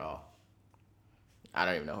 Not at all. I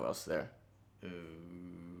don't even know who else is there.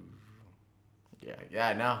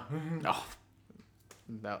 Yeah, no. Oh,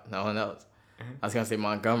 no one knows. I was gonna say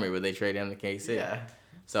Montgomery, but they traded him to KC. Yeah.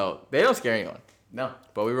 So they don't scare anyone. No.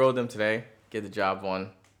 But we rode them today. Get the job won.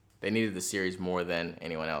 They needed the series more than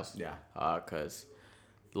anyone else. Yeah. Because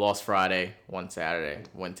lost Friday, won Saturday,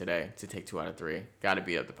 win today to take 2 out of 3. Got to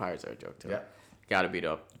beat up the Pirates. Are a joke too. Yeah. Got to beat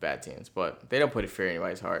up the bad teams, but they don't put a fear in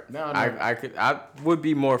anybody's heart. No. I would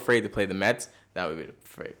be more afraid to play the Mets. That would be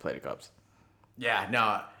afraid to play the Cubs. Yeah,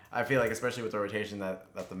 no. I feel like especially with the rotation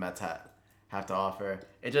that the Mets have to offer,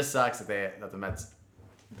 it just sucks that the Mets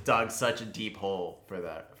dug such a deep hole for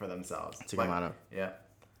themselves. To come out of. Yeah.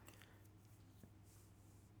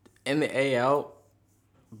 In the AL,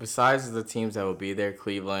 besides the teams that will be there,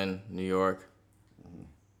 Cleveland, New York,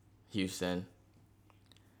 Houston,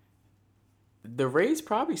 the Rays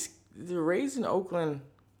in Oakland,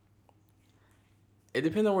 it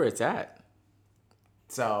depends on where it's at.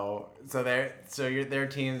 So they're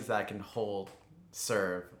teams that can hold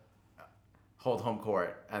home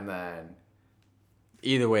court, and then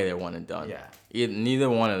Either way, they're one and done. Yeah. Neither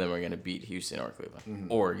one of them are going to beat Houston or Cleveland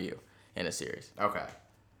or you in a series. Okay.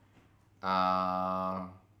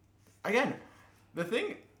 Again, the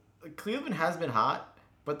thing, Cleveland has been hot,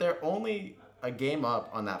 but they're only a game up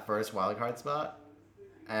on that first wild card spot,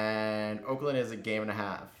 and Oakland is a game and a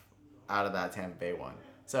half out of that Tampa Bay one.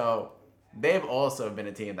 So they've also been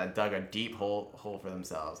a team that dug a deep hole for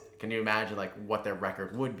themselves. Can you imagine like what their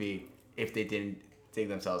record would be if they didn't dig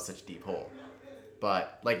themselves such a deep hole?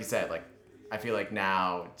 But like you said, like I feel like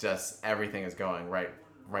now just everything is going right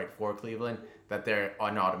for Cleveland, that they're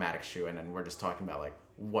an automatic shoe-in, and we're just talking about like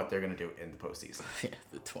what they're gonna do in the postseason. Yeah,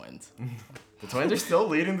 the Twins. The Twins are still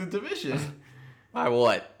leading the division. By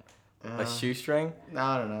what? A shoestring? No,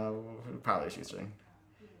 I don't know. Probably a shoestring.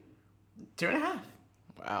 2.5.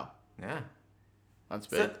 Wow. Yeah. That's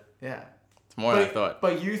big. So, yeah. It's more than I thought.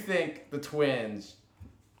 But you think the Twins,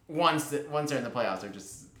 once they're in the playoffs, are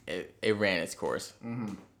just it ran its course.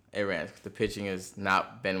 Mm-hmm. It ran. The pitching has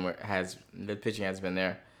not been the pitching has been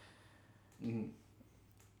there. Mm-hmm.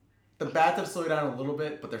 The bats have slowed down a little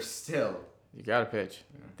bit, but they're still. You gotta pitch.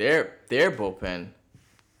 Yeah. Their bullpen,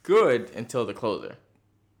 good until the closer.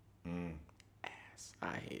 Ass.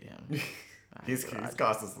 I hate him. He's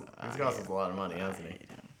cost us a lot of money, hasn't he?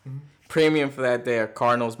 Mm-hmm. Premium for that day are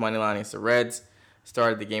Cardinals money line against the Reds.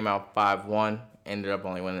 Started the game out 5-1. Ended up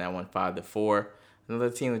only winning that one 5-4. Another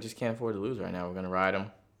team that just can't afford to lose right now. We're gonna ride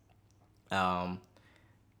them.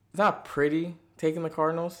 It's not pretty taking the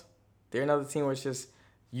Cardinals. They're another team where it's just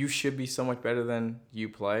you should be so much better than you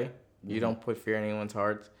play. You don't put fear in anyone's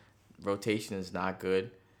hearts. Rotation is not good.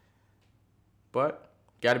 But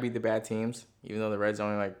got to beat the bad teams, even though the Reds are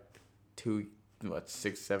only like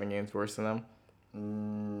 6, 7 games worse than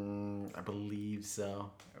them. I believe so.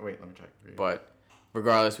 Wait, let me check. But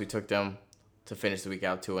regardless, we took them to finish the week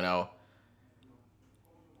out 2-0.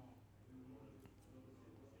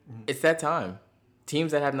 It's that time.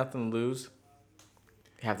 Teams that have nothing to lose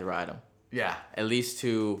have to ride them. Yeah. At least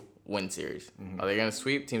to win series. Are they going to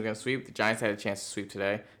sweep? Team's going to sweep. The Giants had a chance to sweep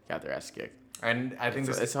today. Got their ass kicked. And I think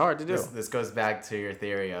it's hard to do. This goes back to your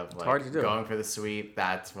theory of hard to do. Going for the sweep.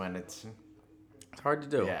 That's when it's hard to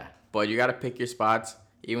do. Yeah. But you got to pick your spots.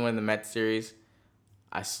 Even in the Mets series,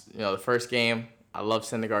 the first game, I love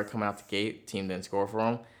Syndergaard coming out the gate. Team didn't score for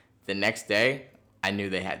him. The next day, I knew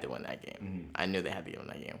they had to win that game. I knew they had to win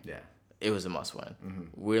that game. Yeah. It was a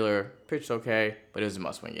must-win. Wheeler pitched okay, but it was a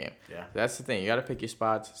must-win game. Yeah. That's the thing. You got to pick your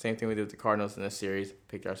spots. Same thing we did with the Cardinals in this series.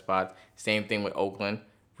 Picked our spots. Same thing with Oakland.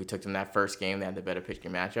 We took them that first game. They had the better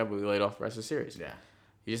pitching matchup, but we laid off the rest of the series. Yeah.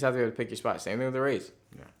 You just have to be able to pick your spots. Same thing with the Rays.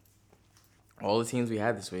 Yeah. All the teams we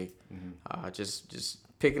had this week, just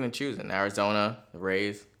picking and choosing. Arizona, the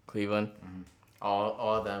Rays, Cleveland.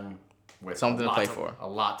 All of them with Something to play for. A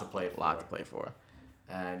lot to play for. A lot to play for.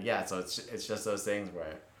 And yeah, so it's just those things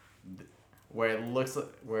where it looks like,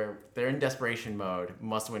 where they're in desperation mode,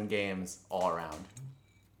 must win games all around.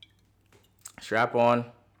 Strap on.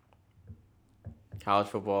 College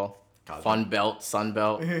football. Fun Belt, Sun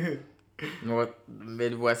Belt.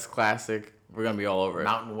 Midwest Classic. We're gonna be all over it.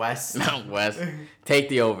 Mountain West. Mountain West. Take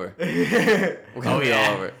the over. We're gonna be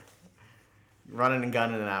all over it. Running and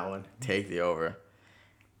gunning in that one. Take the over.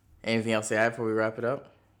 Anything else to add before we wrap it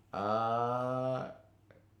up?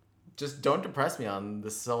 Just don't depress me on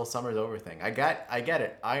this whole summer's over thing. I get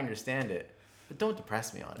it. I understand it. But don't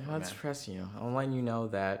depress me on it. I'm not depressing you. I'm letting you know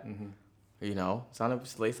that, it's time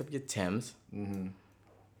to lace up your Timbs and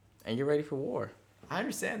get ready for war. I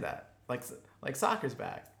understand that. Like soccer's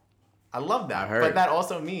back. I love that. I heard. But that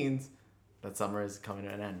also means that summer is coming to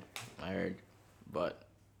an end. I heard. But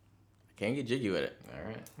I can't get jiggy with it. All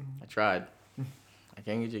right. I tried. I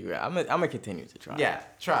can't get jiggy with it. I'm gonna continue to try. Yeah,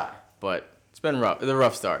 try. But it's been rough. It's a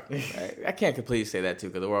rough start. I can't completely say that, too,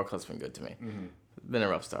 because the World Cup's been good to me. It's been a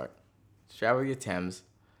rough start. Strap with your Timbs.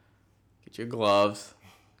 Get your gloves.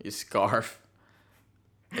 Your scarf.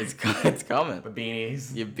 It's coming. The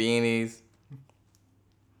beanies. Your beanies.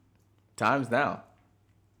 Time's now.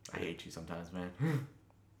 I hate you sometimes, man.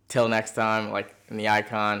 Till next time, like in the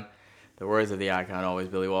icon, the words of the icon always,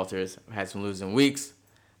 Billy Walters. I've had some losing weeks.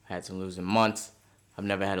 I've had some losing months. I've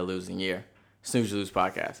never had a losing year. Snooze You Lose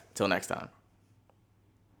podcast. Till next time.